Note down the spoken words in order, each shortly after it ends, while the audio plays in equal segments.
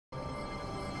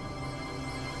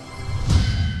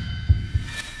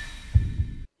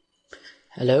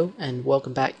Hello and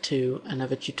welcome back to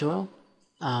another tutorial.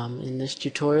 In this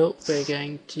tutorial we're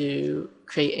going to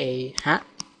create a hat.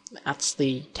 That's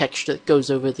the texture that goes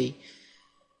over the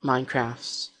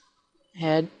Minecraft's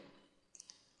head.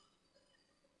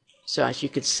 So as you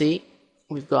can see,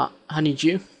 we've got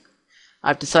honeydew.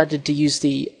 I've decided to use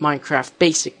the Minecraft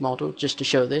basic model just to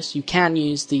show this. You can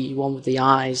use the one with the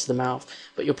eyes, the mouth,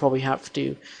 but you'll probably have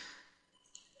to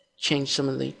change some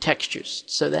of the textures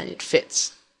so that it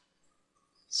fits.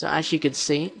 So as you can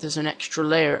see, there's an extra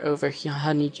layer over here,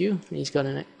 honeydew. He's got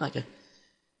like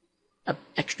a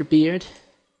extra beard,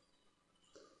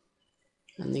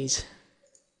 and these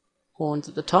horns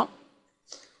at the top.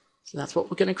 So that's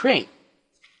what we're going to create.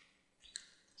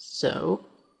 So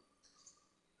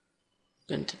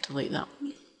I'm going to delete that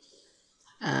one.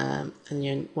 And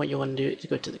then what you want to do is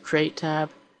go to the Create tab,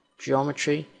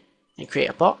 Geometry, and create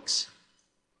a box.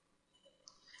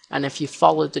 And if you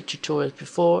followed the tutorials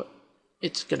before,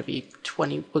 it's going to be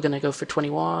 20. We're going to go for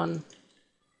 21,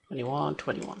 21,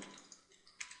 21.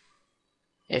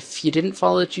 If you didn't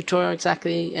follow the tutorial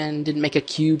exactly and didn't make a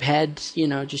cube head, you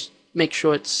know, just make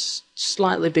sure it's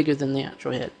slightly bigger than the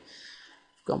actual head.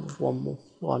 I've gone with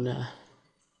one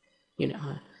unit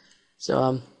higher.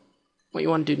 So what you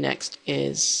want to do next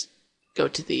is go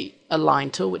to the Align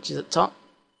tool, which is at the top,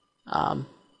 and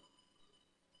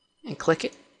click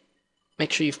it.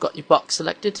 Make sure you've got your box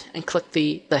selected and click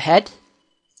the head.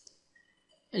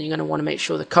 And you're going to want to make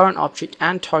sure the current object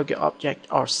and target object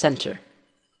are center.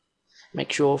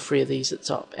 Make sure all three of these at the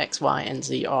top, X, Y, and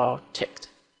Z, are ticked.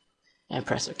 And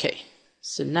press OK.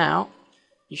 So now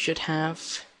you should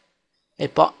have a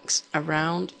box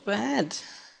around the head,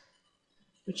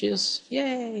 which is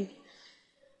yay.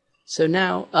 So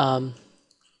now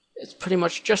it's pretty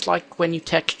much just like when you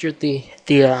textured the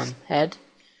head.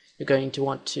 You're going to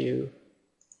want to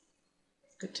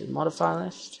go to the modify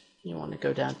list. You want to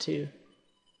go down to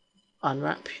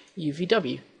Unwrap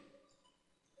UVW.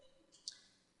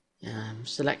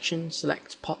 Selection,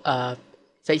 select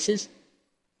faces,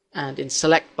 and in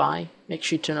select by, make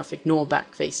sure you turn off ignore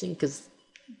back facing, because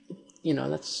you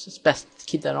know it's best to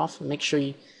keep that off, and make sure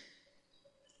you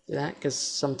do that because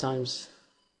sometimes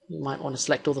you might want to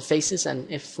select all the faces. And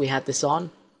if we had this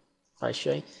on, if I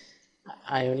show you,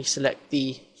 I only select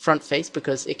the front face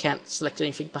because it can't select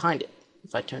anything behind it.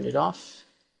 If I turned it off,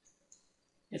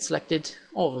 it selected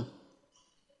all of them,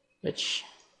 which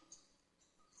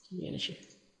can be an issue.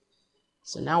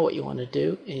 So now what you want to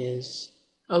do is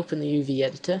open the UV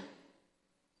editor.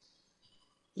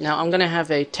 Now I'm going to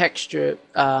have a texture.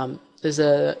 There's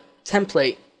a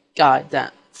template guide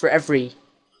that for every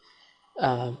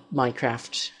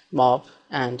Minecraft mob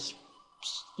and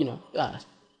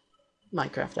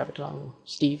Minecraft avatar or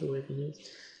Steve or whatever it is.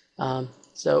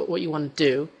 So what you want to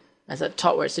do is at the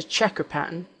top where it says checker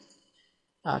pattern,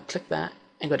 click that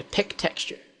and go to pick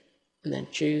texture, and then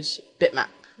choose bitmap,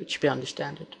 which should be under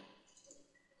standard.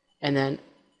 And then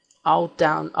I'll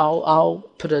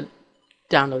put a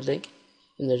download link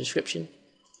in the description,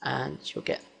 and you'll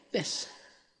get this,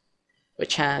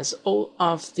 which has all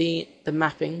of the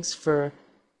mappings for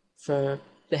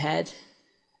the head.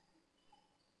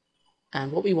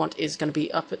 And what we want is going to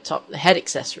be up at top, the head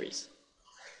accessories.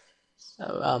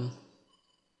 So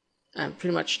and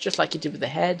pretty much just like you did with the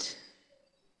head,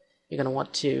 you're going to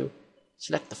want to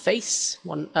select the face.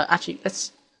 Actually,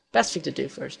 best thing to do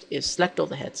first is select all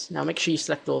the heads. Now make sure you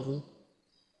select all of them.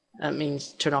 That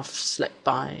means turn off select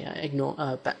by, ignore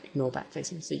back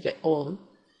facing, so you get all of them.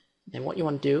 Then what you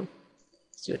want to do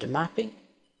is go to mapping,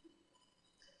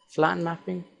 flatten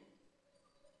mapping,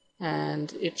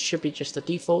 and it should be just the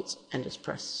defaults, and just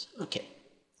press OK.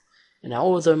 And now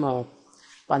all of them are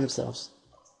by themselves.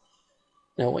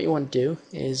 Now what you want to do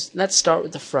is, let's start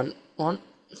with the front one,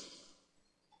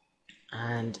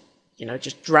 and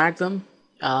just drag them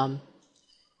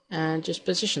and just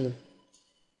position them.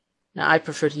 Now I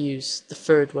prefer to use the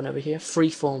third one over here,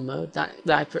 freeform mode.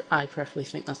 I preferably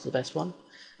think that's the best one.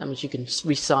 That means you can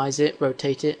resize it,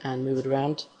 rotate it, and move it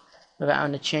around without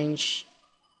having to change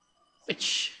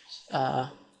which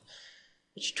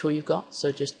tool you've got.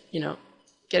 So just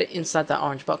get it inside that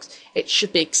orange box. It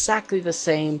should be exactly the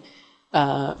same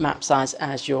map size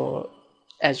as your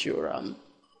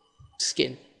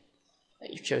skin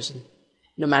that you've chosen,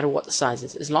 no matter what the size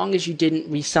is. As long as you didn't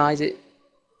resize it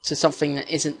to something that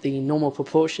isn't the normal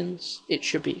proportions, it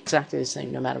should be exactly the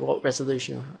same no matter what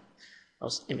resolution or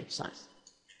image size.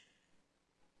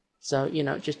 So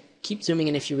just keep zooming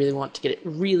in if you really want to get it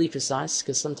really precise,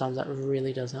 because sometimes that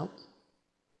really does help.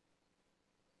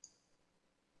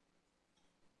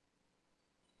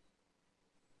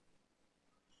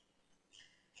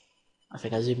 I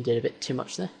think I zoomed in a bit too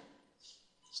much there.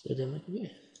 Still didn't make a view.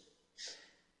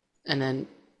 And then,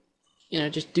 you know,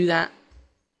 just do that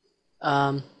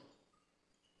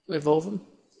with all of them.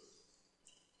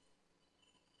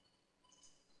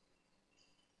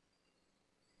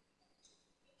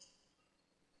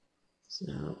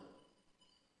 So,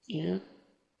 yeah.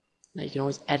 Now you can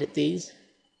always edit these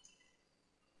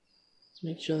to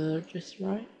make sure they're just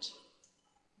right.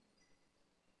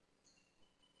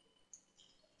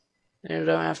 They don't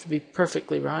have to be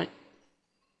perfectly right,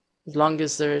 as long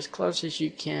as they're as close as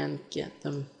you can get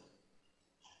them.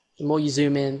 The more you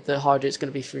zoom in, the harder it's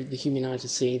going to be for the human eye to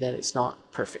see that it's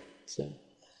not perfect. So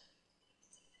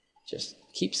just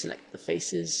keep selecting the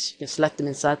faces. You can select them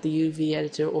inside the UV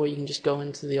editor, or you can just go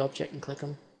into the object and click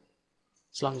them,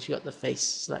 as long as you got the face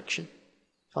selection,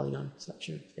 polygon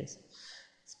selection face.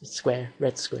 Square,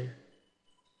 red square,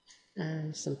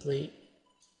 and simply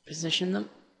position them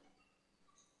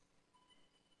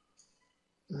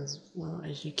as well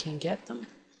as you can get them.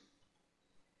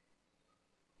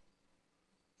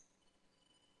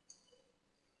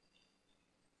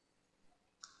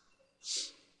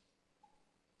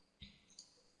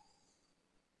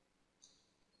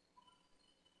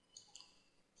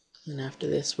 And after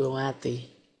this, we'll add the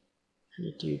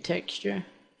honeydew texture.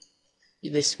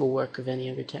 This will work with any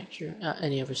other texture,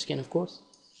 any other skin, of course.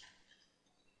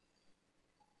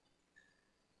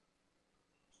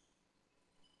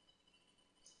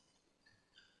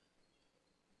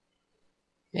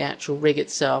 The actual rig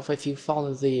itself, if you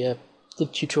follow the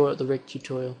tutorial, the rig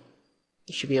tutorial,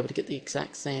 you should be able to get the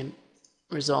exact same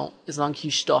result, as long as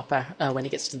you stop when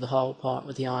it gets to the whole part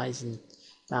with the eyes and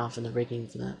mouth and the rigging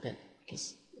for that bit.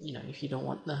 Because, you know, if you don't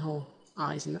want the whole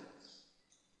eyes in it,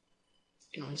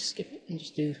 you can always skip it and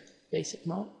just do basic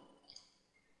mode.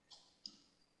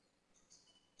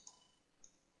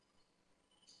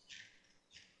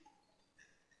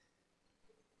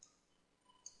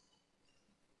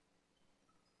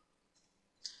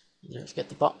 You don't forget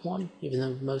the bottom one, even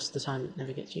though most of the time it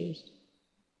never gets used.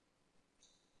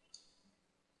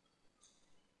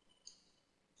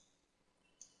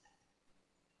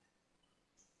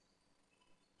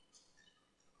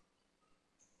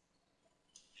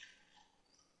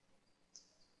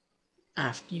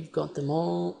 After you've got them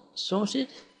all sorted,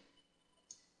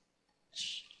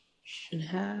 should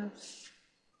have.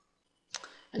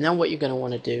 And then what you're going to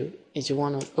want to do is you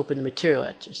want to open the material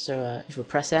editor. So if we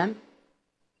press M,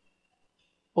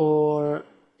 or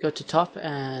go to top,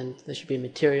 and there should be a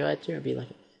material editor. It'll be like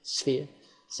a sphere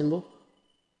symbol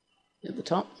at the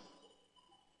top.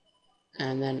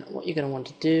 And then what you're going to want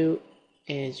to do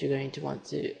is you're going to want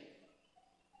to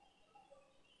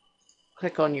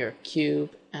click on your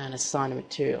cube and assign a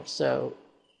material. So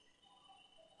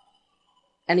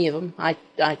any of them.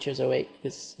 I chose 08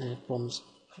 because problems.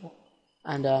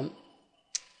 And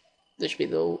there should be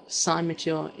the little assign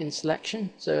material in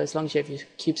selection. So as long as you have your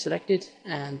cube selected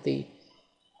and the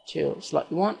material slot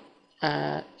you want,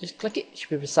 just click it. It should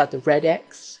be beside the red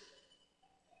X.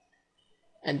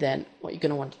 And then what you're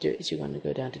going to want to do is you're going to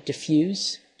go down to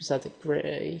diffuse beside the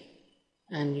gray,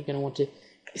 and you're going to want to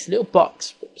this little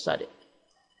box beside it.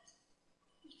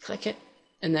 Click it,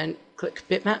 and then click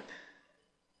bitmap,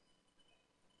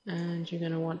 and you're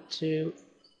going to want to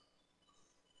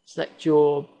select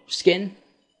your skin.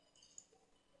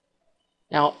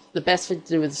 Now, the best thing to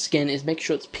do with the skin is make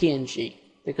sure it's PNG,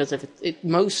 because if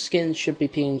most skins should be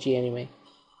PNG anyway.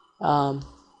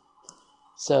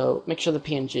 So make sure the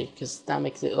PNG, because that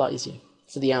makes it a lot easier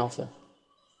for the alpha.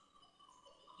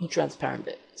 The transparent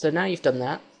bit. So now you've done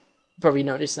that, you probably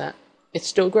noticed that it's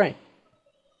still grey.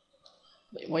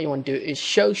 What you want to do is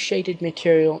show shaded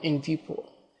material in viewport.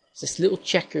 It's this little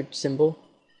checkered symbol.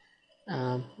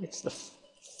 It's the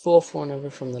fourth one over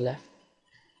from the left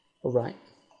or right.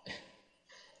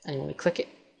 And you want to click it,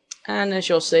 and as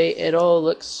you'll see, it all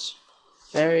looks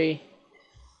very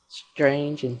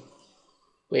strange and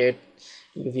weird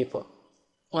in the viewport.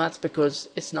 Well, that's because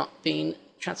it's not been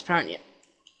transparent yet.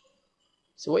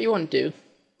 So what you want to do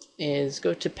is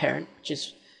go to parent, which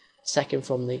is second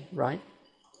from the right,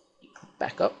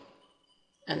 back up,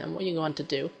 and then what you want to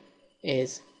do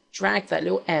is drag that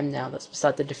little M now that's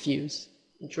beside the diffuse,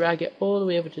 and drag it all the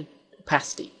way over to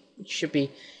opacity, which should be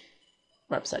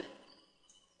right beside it.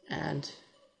 And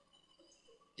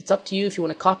it's up to you if you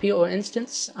want to copy it or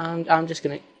instance. I'm just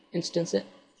going to instance it.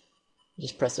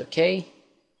 Just press OK.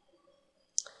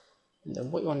 And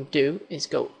then what you want to do is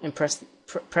go and press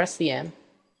the M.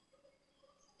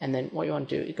 And then what you want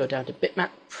to do is go down to bitmap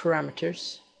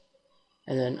parameters.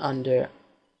 And then under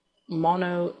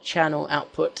mono channel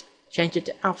output, change it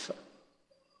to alpha.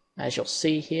 As you'll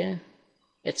see here,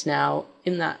 it's now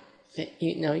in that,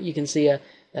 you can see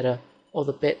that all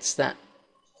the bits that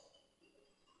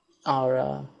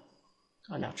are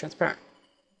now transparent.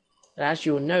 But as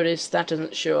you will notice, that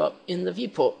doesn't show up in the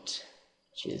viewport,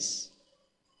 which is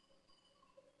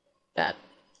bad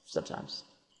sometimes.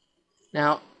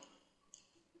 Now,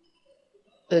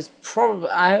 there's probably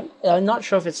I'm not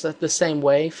sure if it's the same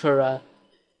way for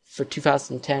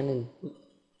 2010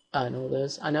 and all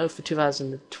those. I know for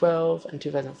 2012 and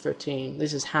 2013,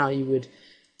 this is how you would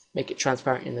make it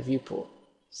transparent in the viewport.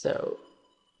 So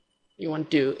what you want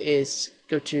to do is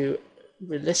go to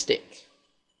realistic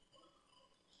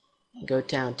and go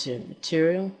down to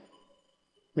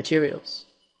materials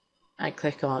and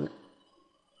click on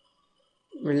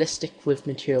realistic with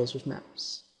materials with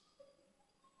maps.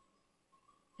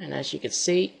 And as you can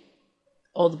see,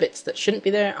 all the bits that shouldn't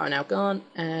be there are now gone,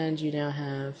 and you now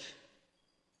have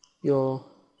your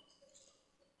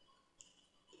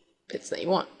bits that you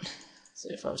want. So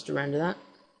if I was to render that,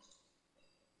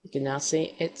 you can now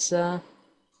see it's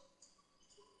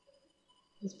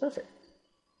perfect.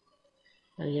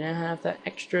 And you now have that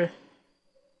extra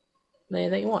layer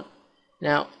that you want.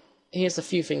 Now, here's a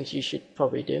few things you should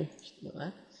probably do.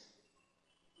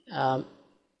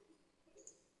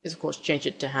 Is of course change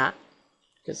it to hat,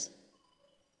 because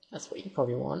that's what you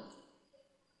probably want.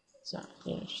 So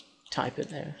just type it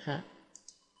there, hat.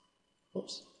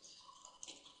 Oops.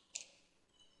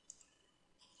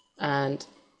 And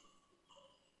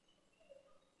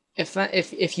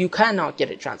if you cannot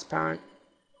get it transparent,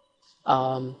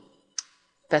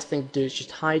 best thing to do is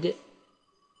just hide it.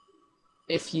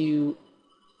 If you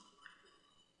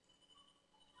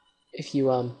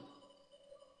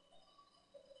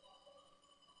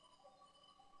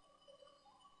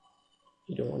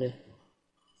you don't want to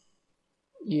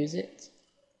use it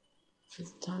for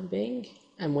the time being,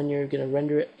 and when you're going to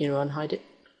render it, unhide it.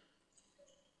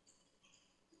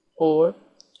 Or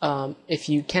if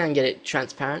you can get it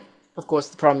transparent, of course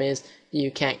the problem is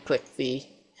you can't click the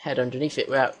head underneath it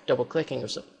without double clicking or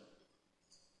something.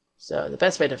 So the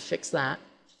best way to fix that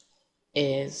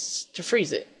is to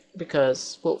freeze it,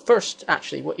 because, well, first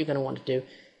actually what you're going to want to do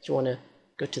is you want to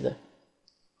go to the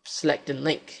selected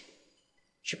link,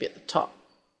 it should be at the top,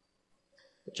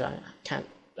 which I'm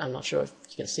not sure if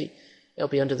you can see. It'll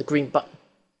be under the green button,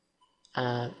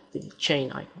 the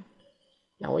chain icon.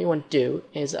 Now what you want to do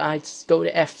is I'd go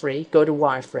to F3, go to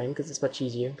wireframe, because it's much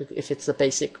easier. If it's a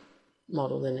basic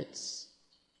model, then it's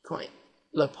quite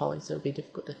low poly, so it'll be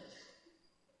difficult to.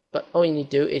 But all you need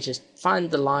to do is just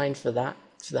find the line for that,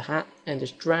 for the hat, and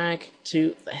just drag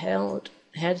to the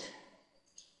head.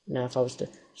 Now if I was to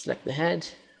select the head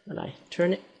and I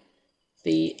turn it,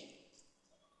 the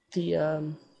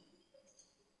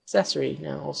accessory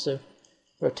now also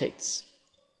rotates.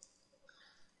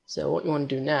 So what you want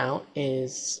to do now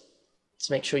is,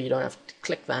 to make sure you don't have to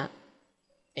click that,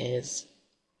 is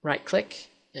right click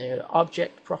and go to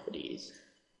object properties,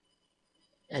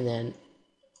 and then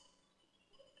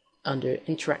under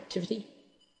interactivity,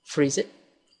 freeze it,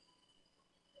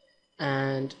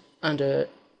 and under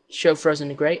show frozen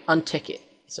to gray, untick it.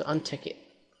 So untick it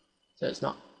so it's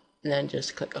not, and then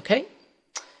just click OK.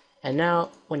 And now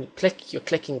when you click, you're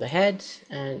clicking the head,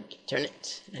 and you turn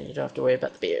it, and you don't have to worry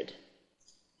about the beard.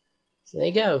 So there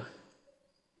you go.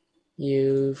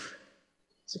 You've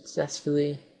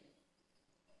successfully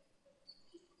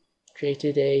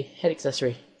created a head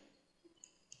accessory.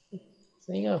 So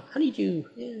there you go. How do you do?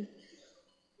 Yeah.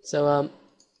 So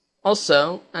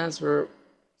also, as we're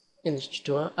in this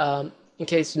tutorial, in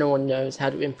case no one knows how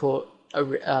to import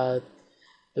the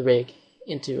rig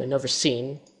into another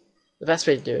scene, the best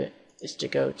way to do it is to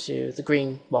go to the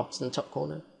green box in the top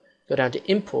corner, go down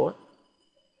to import,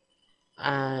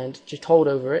 and just hold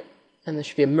over it, and there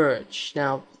should be a merge.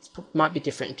 Now, it might be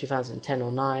different in 2010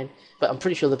 or 9, but I'm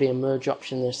pretty sure there'll be a merge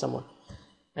option there somewhere.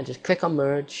 And just click on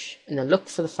merge, and then look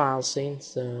for the file scene.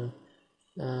 So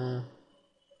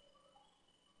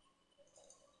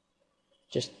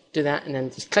just do that, and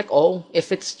then just click all.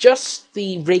 If it's just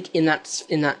the rig in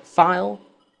that file,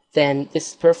 then this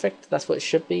is perfect. That's what it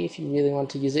should be if you really want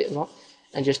to use it a lot.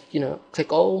 And just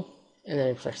click all, and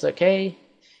then press OK,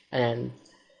 and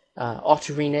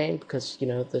auto rename, because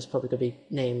there's probably going to be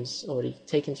names already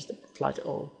taken. Just apply to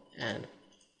all, and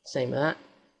same with that.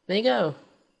 There you go.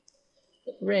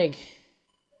 Rig.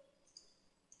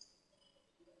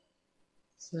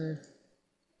 So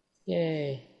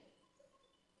yay.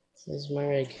 So this is my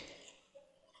rig.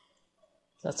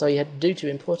 That's all you had to do to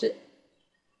import it,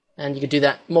 and you could do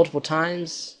that multiple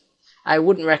times. I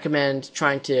wouldn't recommend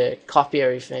trying to copy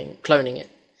everything, cloning it.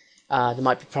 There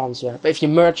might be problems with it, but if you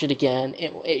merge it again,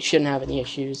 it shouldn't have any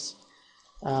issues.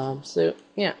 So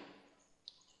yeah,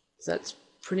 so that's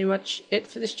pretty much it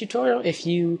for this tutorial. If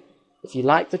you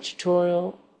like the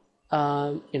tutorial,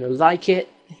 like it.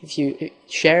 If you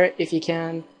share it if you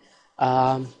can.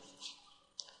 I'm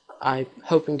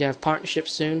hoping to have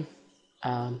partnerships soon.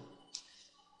 Should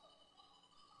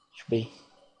be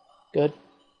good.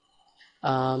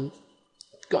 Got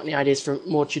any ideas for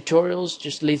more tutorials?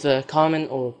 Just leave a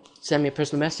comment or send me a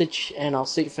personal message, and I'll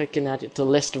see if I can add it to the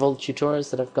list of all the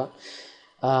tutorials that I've got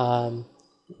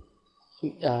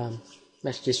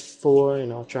messages for,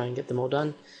 and I'll try and get them all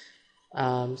done.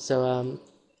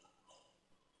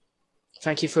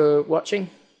 Thank you for watching,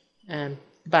 and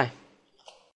bye.